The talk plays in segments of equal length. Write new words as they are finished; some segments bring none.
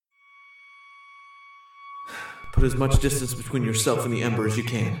Put as much distance between yourself and the Ember as you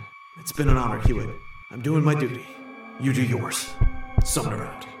can. It's been an honor, Hewitt. I'm doing my duty. You do yours. Sumner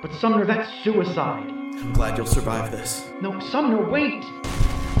out. But Sumner, that's suicide. I'm glad you'll survive this. No, Sumner, wait!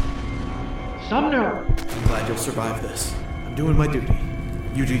 Sumner! I'm glad you'll survive this. I'm doing my duty.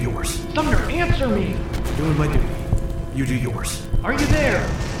 You do yours. Sumner, answer me! I'm doing my duty. You do yours. Are you there?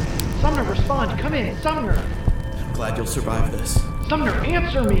 Sumner, respond. Come in, Sumner! I'm glad you'll survive this. Sumner,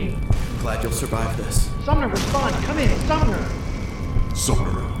 answer me! I'm glad you'll survive this. Sumner, respond. Come in, Sumner!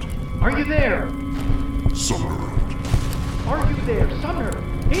 Sumner out. Are you there? Sumner out. Are you there? Sumner,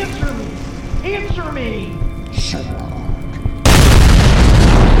 answer me! Answer me! Sumner out.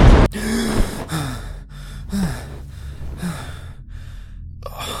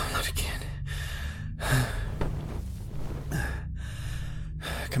 Not again.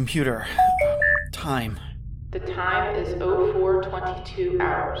 Computer. Time. The time is 04:22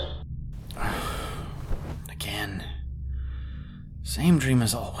 hours. Again. Same dream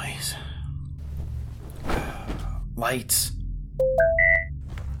as always. Lights.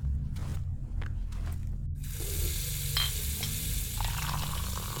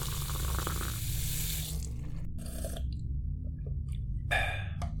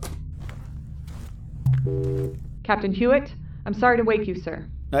 Captain Hewitt, I'm sorry to wake you, sir.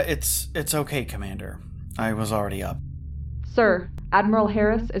 It's okay, Commander. I was already up. Sir, Admiral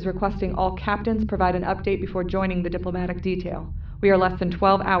Harris is requesting all captains provide an update before joining the diplomatic detail. We are less than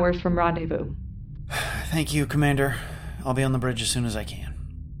 12 hours from rendezvous. Thank you, Commander. I'll be on the bridge as soon as I can.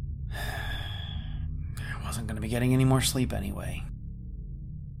 I wasn't going to be getting any more sleep anyway.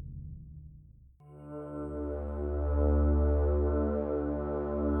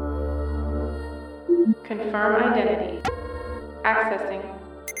 Confirm identity. Accessing.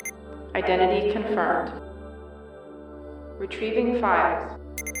 Identity confirmed. Retrieving files.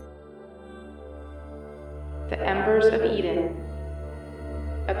 The Embers of Eden.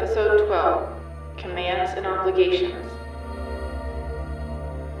 Episode 12. Commands and Obligations.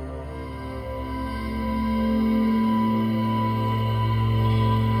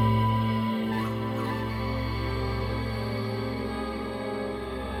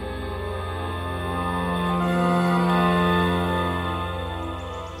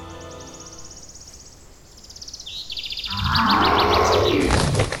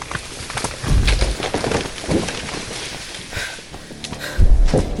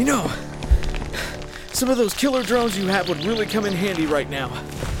 You know, some of those killer drones you have would really come in handy right now.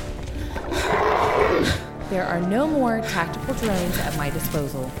 There are no more tactical drones at my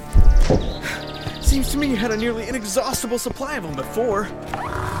disposal. Seems to me you had a nearly inexhaustible supply of them before.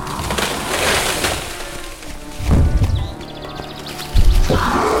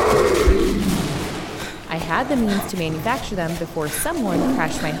 I had the means to manufacture them before someone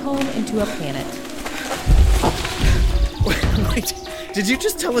crashed my home into a planet. Wait, did you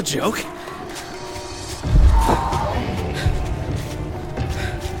just tell a joke?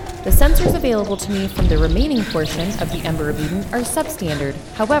 The sensors available to me from the remaining portion of the Ember of Eden are substandard.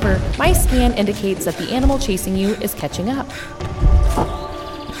 However, my scan indicates that the animal chasing you is catching up.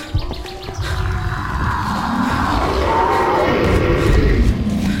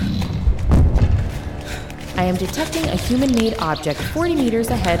 I am detecting a human-made object 40 meters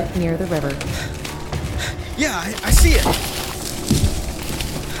ahead near the river. Yeah, I see it.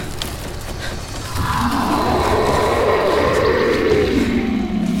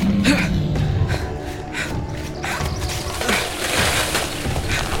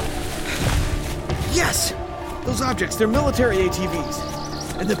 Yes! Those objects, they're military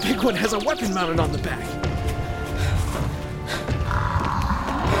ATVs. And the big one has a weapon mounted on the back.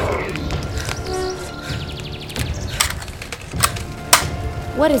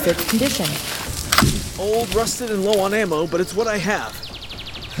 What is its condition? Old, rusted, and low on ammo, but it's what I have.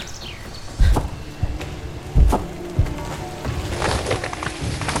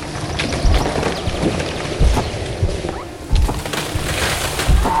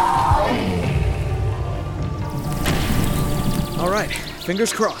 All right,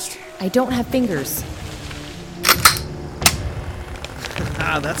 fingers crossed. I don't have fingers.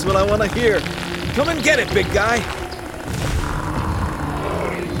 Ah, that's what I want to hear. Come and get it, big guy.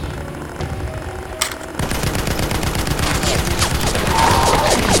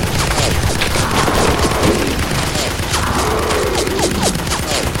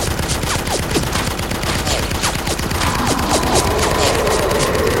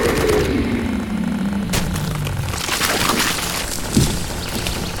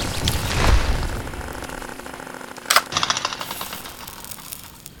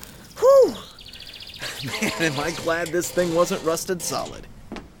 Man, am I glad this thing wasn't rusted solid.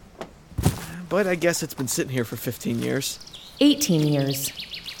 but I guess it's been sitting here for 15 years. 18 years.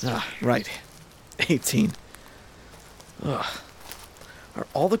 Ah, right. 18. Ugh. Are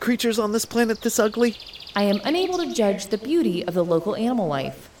all the creatures on this planet this ugly? I am unable to judge the beauty of the local animal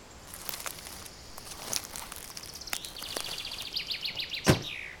life.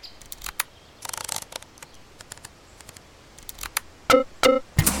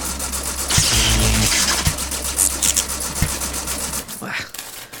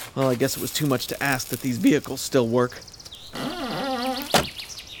 Well, I guess it was too much to ask that these vehicles still work. Oh,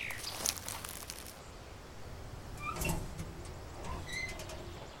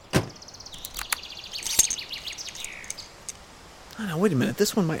 now, wait a minute.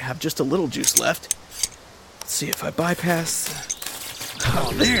 This one might have just a little juice left. Let's see if I bypass.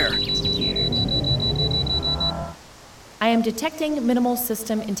 Oh, there! I am detecting minimal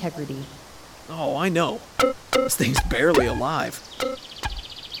system integrity. Oh, I know. This thing's barely alive.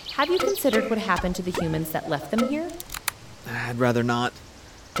 Have you considered what happened to the humans that left them here? I'd rather not.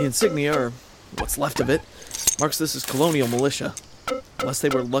 The insignia, or what's left of it, marks this as colonial militia. Unless they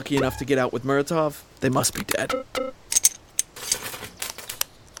were lucky enough to get out with Muratov, they must be dead.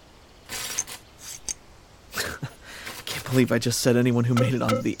 Can't believe I just said anyone who made it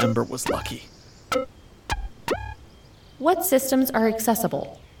onto the Ember was lucky. What systems are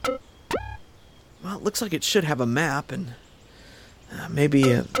accessible? Well, it looks like it should have a map and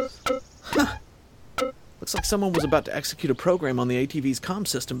maybe a... Huh. Looks like someone was about to execute a program on the ATV's comm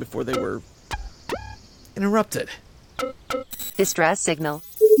system before they were interrupted. Distress signal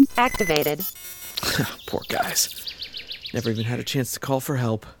activated. Poor guys. Never even had a chance to call for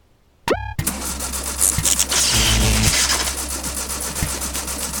help.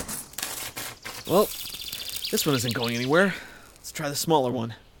 Well, this one isn't going anywhere. Let's try the smaller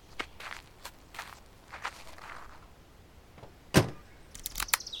one.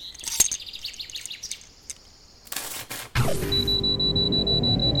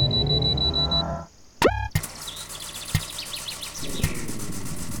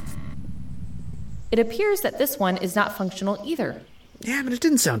 It appears that this one is not functional either. Yeah, but it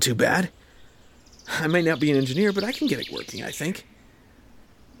didn't sound too bad. I may not be an engineer, but I can get it working, I think.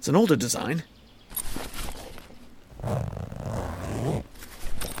 It's an older design.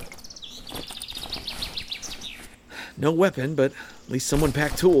 No weapon, but at least someone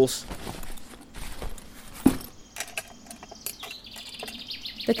packed tools.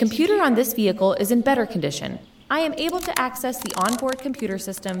 The computer on this vehicle is in better condition. I am able to access the onboard computer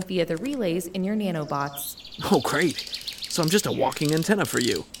system via the relays in your nanobots. Oh, great. So I'm just a walking antenna for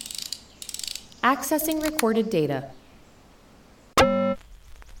you. Accessing recorded data.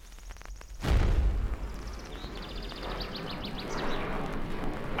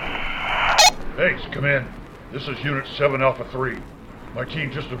 Thanks, come in. This is Unit 7 Alpha 3. My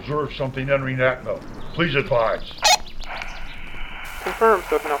team just observed something entering Atmo. Please advise. Confirmed,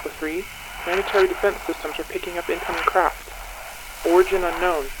 7 Alpha 3. Planetary defense systems are picking up incoming craft. Origin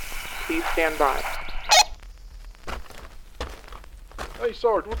unknown. Please stand by. Hey,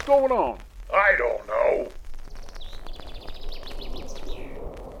 Sarge, what's going on? I don't know.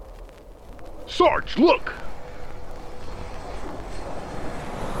 Sarge, look!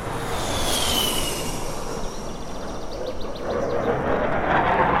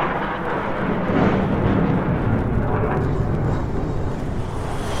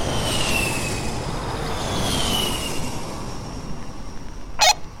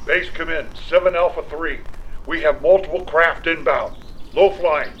 Base come in, 7 Alpha 3. We have multiple craft inbound. Low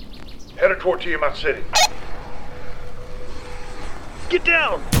flying. Headed toward Tiamat City. Get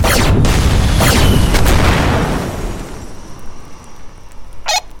down!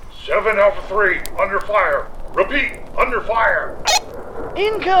 Seven Alpha 3, under fire. Repeat, under fire.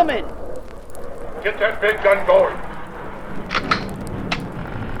 Incoming! Get that big gun going.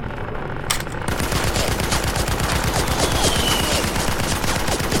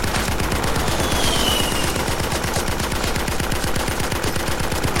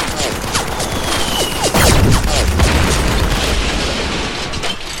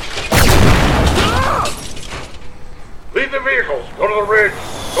 Leave the vehicles. Go to the ridge.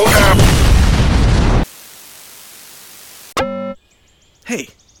 Go now. Hey,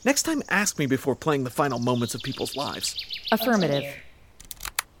 next time ask me before playing the final moments of people's lives. Affirmative.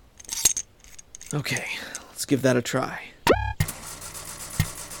 Okay, let's give that a try.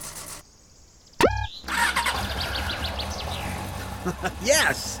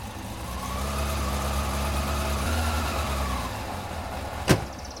 Yes!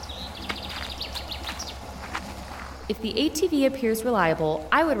 If the ATV appears reliable,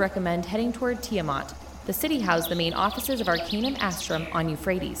 I would recommend heading toward Tiamat. The city housed the main offices of Arcanum Astrum on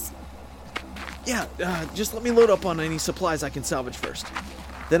Euphrates. Yeah, just let me load up on any supplies I can salvage first.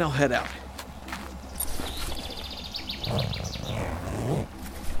 Then I'll head out.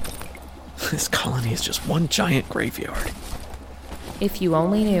 This colony is just one giant graveyard. If you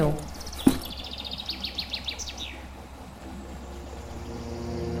only knew.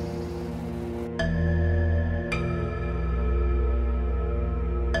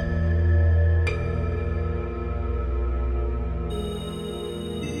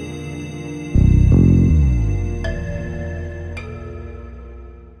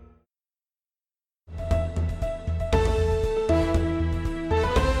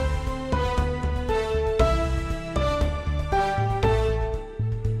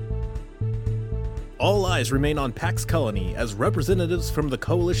 All eyes remain on Pax Colony as representatives from the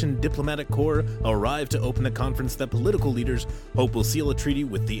Coalition Diplomatic Corps arrive to open a conference that political leaders hope will seal a treaty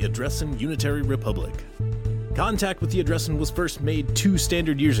with the Adressan Unitary Republic. Contact with the Adressan was first made 2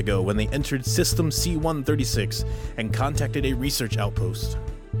 standard years ago when they entered System C-136 and contacted a research outpost.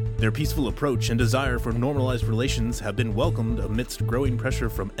 Their peaceful approach and desire for normalized relations have been welcomed amidst growing pressure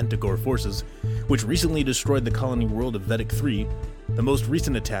from Entigor forces, which recently destroyed the colony world of Vedic 3, the most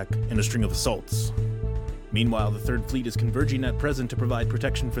recent attack in a string of assaults. Meanwhile, the Third Fleet is converging at present to provide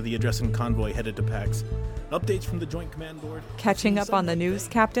protection for the Adressan convoy headed to Pax. Updates from the Joint Command Board. Catching up on the news,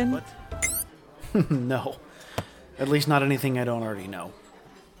 Captain? No. At least not anything I don't already know.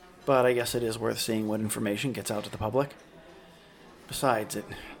 But I guess it is worth seeing what information gets out to the public. Besides, it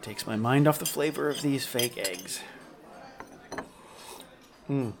takes my mind off the flavor of these fake eggs.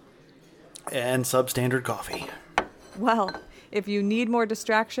 And substandard coffee. Well, if you need more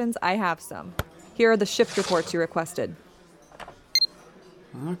distractions, I have some. Here are the shift reports you requested.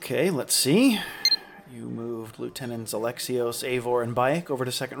 Okay, let's see. You moved Lieutenants Alexios, Avor, and Bayek over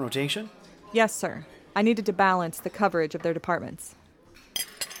to second rotation? Yes, sir. I needed to balance the coverage of their departments.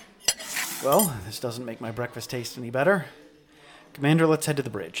 Well, this doesn't make my breakfast taste any better. Commander, let's head to the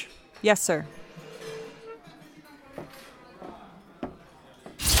bridge. Yes, sir.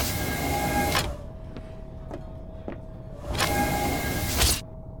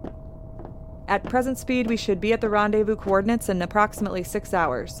 At present speed, we should be at the rendezvous coordinates in approximately 6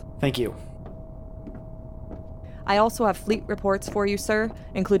 hours. Thank you. I also have fleet reports for you, sir,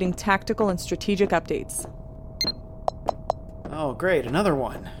 including tactical and strategic updates. Oh, great, another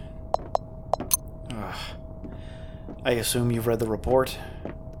one. Ugh. I assume you've read the report?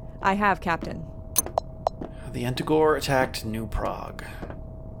 I have, Captain. The Entigor attacked New Prague.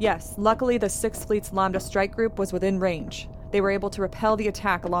 Yes, luckily the 6th Fleet's Lambda strike group was within range. They were able to repel the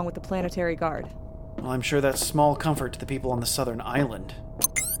attack along with the Planetary Guard. Well, I'm sure that's small comfort to the people on the southern island.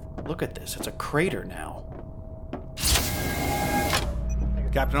 Look at this, it's a crater now.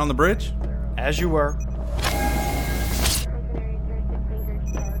 Captain on the bridge? As you were.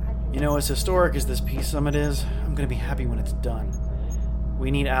 You know, as historic as this peace summit is, I'm gonna be happy when it's done.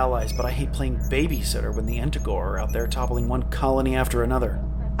 We need allies, but I hate playing babysitter when the Entigor are out there toppling one colony after another.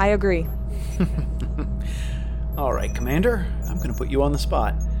 I agree. All right, Commander, I'm going to put you on the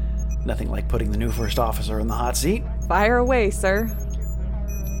spot. Nothing like putting the new first officer in the hot seat. Fire away, sir.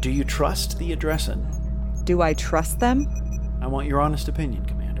 Do you trust the Adressan? Do I trust them? I want your honest opinion,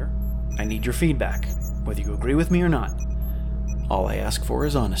 Commander. I need your feedback, whether you agree with me or not. All I ask for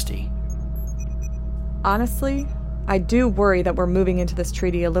is honesty. Honestly, I do worry that we're moving into this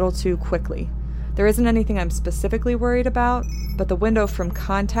treaty a little too quickly. There isn't anything I'm specifically worried about, but the window from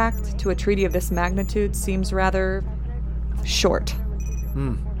contact to a treaty of this magnitude seems rather short.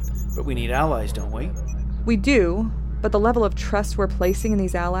 But we need allies, don't we? We do, but the level of trust we're placing in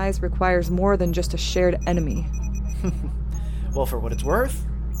these allies requires more than just a shared enemy. Well, for what it's worth,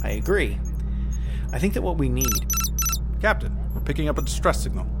 I agree. I think that what we need... Captain, we're picking up a distress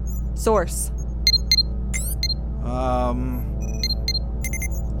signal. Source.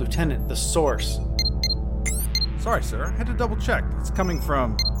 Lieutenant, the source. Sorry, sir. I had to double check. It's coming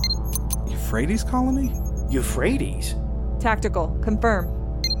from... Euphrates colony? Euphrates? Tactical. Confirm.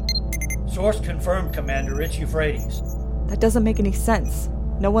 Source confirmed, Commander. It's Euphrates. That doesn't make any sense.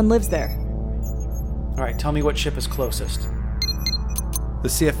 No one lives there. All right, tell me what ship is closest. The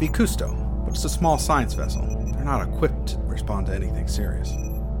CFV Cousteau, but it's a small science vessel. They're not equipped to respond to anything serious.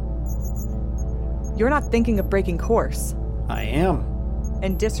 You're not thinking of breaking course. I am.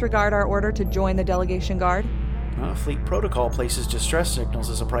 And disregard our order to join the delegation guard? Fleet protocol places distress signals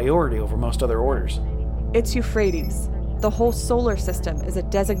as a priority over most other orders. It's Euphrates. The whole solar system is a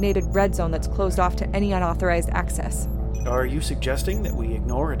designated red zone that's closed off to any unauthorized access. Are you suggesting that we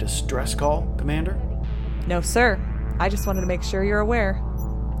ignore a distress call, Commander? No, sir. I just wanted to make sure you're aware.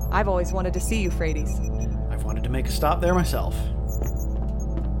 I've always wanted to see Euphrates. I've wanted to make a stop there myself.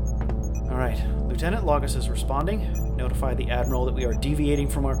 All Alright, Lieutenant, Logus is responding. Notify the Admiral that we are deviating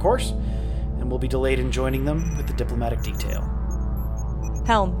from our course, and will be delayed in joining them with the diplomatic detail.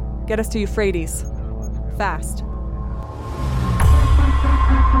 Helm, get us to Euphrates. Fast.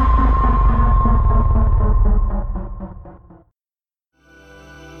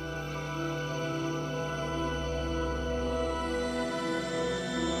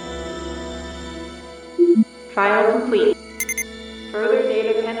 File complete. Further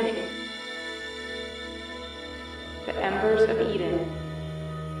data pending. The Embers of Eden.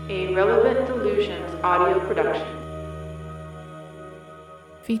 A Relevant Delusions audio production.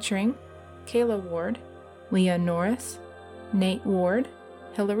 Featuring Kayla Ward, Leah Norris, Nate Ward,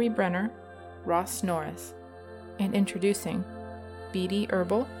 Hillary Brenner, Ross Norris, and introducing B.D.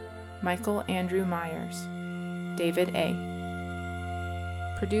 Herbal, Michael Andrew Myers, David A.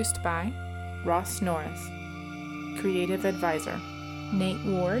 Produced by Ross Norris. Creative Advisor, Nate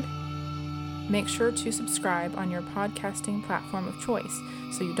Ward. Make sure to subscribe on your podcasting platform of choice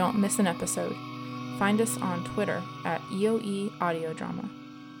so you don't miss an episode. Find us on Twitter at EOE Audio Drama.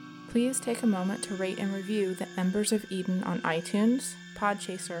 Please take a moment to rate and review The Embers of Eden on iTunes,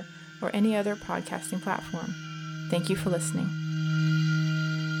 Podchaser, or any other podcasting platform. Thank you for listening.